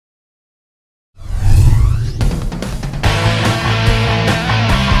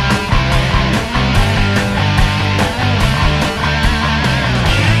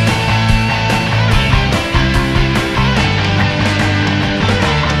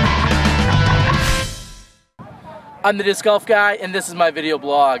I'm the Disc Golf Guy, and this is my video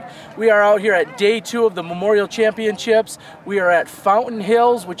blog. We are out here at day 2 of the Memorial Championships. We are at Fountain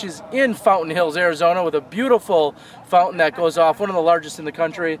Hills, which is in Fountain Hills, Arizona, with a beautiful fountain that goes off, one of the largest in the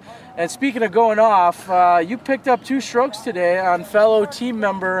country. And speaking of going off, you picked up 2 strokes today on fellow team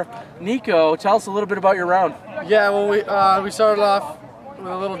member Nikko. Tell us a little bit about your round. Yeah, well, we started off with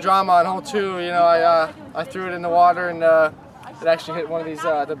a little drama on hole 2. You know, I threw it in the water, and it actually hit one of these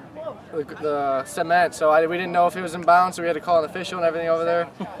the cement, so we didn't know if it was in bounds, so we had to call an official and everything over there.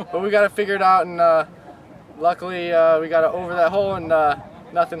 But we got it figured out, and luckily we got it over that hole, and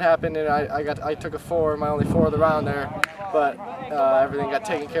nothing happened, and I took a 4, my only 4 of the round there, but everything got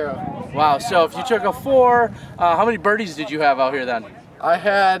taken care of. Wow, so if you took a 4, how many birdies did you have out here then? I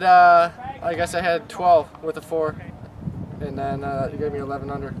had, I guess I had 12 with a 4, and then it gave me 11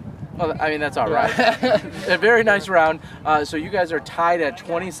 under. Well, I mean, that's all right. A very nice round. So you guys are tied at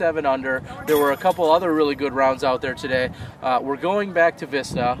 27 under. There were a couple other really good rounds out there today. We're going back to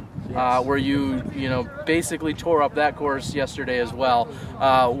Vista, where you basically tore up that course yesterday as well.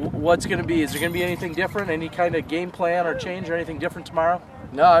 What's going to be? Is there going to be anything different? Any kind of game plan or change or anything different tomorrow?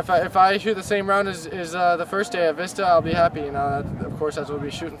 No, if I shoot the same round as the first day at Vista, I'll be happy. You know, of course, that's what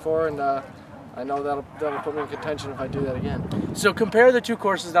we'll be shooting for, and I know that'll put me in contention if I do that again. So compare the 2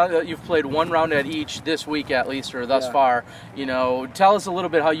 courses now that you've played 1 round at each this week at least, or thus far. You know, tell us a little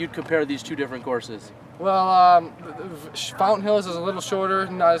bit how you'd compare these 2 different courses. Well, Fountain Hills is a little shorter,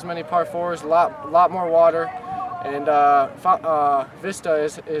 not as many par 4s, a lot more water, and Vista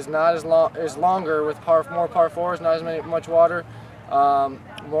is not as longer with more par 4s, not as much water,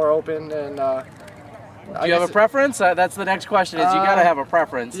 more open, and. Do you have a preference? That's the next question. Is you gotta have a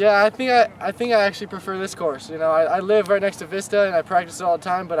preference. Yeah, I think I actually prefer this course. You know, I live right next to Vista and I practice it all the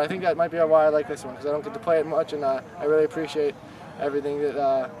time, but I think that might be why I like this one, because I don't get to play it much, and I really appreciate everything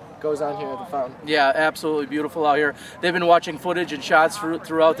that goes on here at the fountain. Yeah, absolutely beautiful out here. They've been watching footage and shots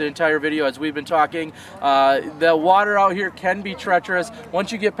throughout the entire video as we've been talking. The water out here can be treacherous.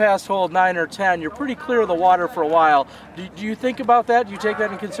 Once you get past hole 9 or 10, you're pretty clear of the water for a while. Do you think about that? Do you take that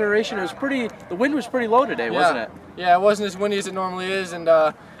into consideration? The wind was pretty low today, wasn't it? Yeah, it wasn't as windy as it normally is, and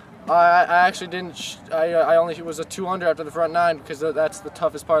I actually didn't. I only was a 2 under after the front 9 because that's the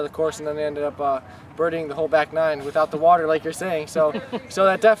toughest part of the course, and then they ended up birdieing the whole back 9 without the water, like you're saying. So,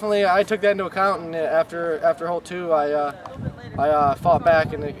 that definitely I took that into account, and after hole 2, I fought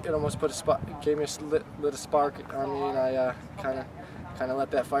back, and it almost gave me lit a spark on me, and I kind of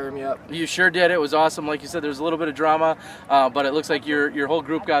let that fire me up. You sure did. It was awesome. Like you said, there's a little bit of drama, but it looks like your whole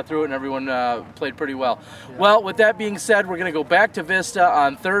group got through it and everyone played pretty well. Yeah. Well, with that being said, we're going to go back to Vista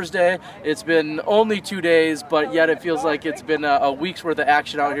on Thursday. It's been only 2 days, but yet it feels like it's been a week's worth of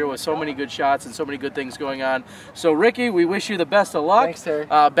action out here with so many good shots and so many good things going on. So, Ricky, we wish you the best of luck. Thanks, Terry.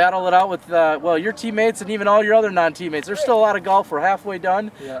 Battle it out with well, your teammates and even all your other non-teammates. There's still a lot of golf. We're halfway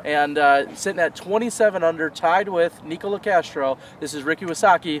done, and sitting at 27 under, tied with Nikko Locastro. This is Ricky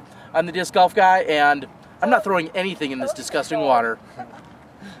Wysocki. I'm the Disc Golf Guy, and I'm not throwing anything in this disgusting water.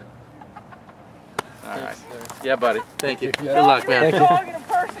 All right. Yeah, buddy. Thank you. Good luck, man. Thank you.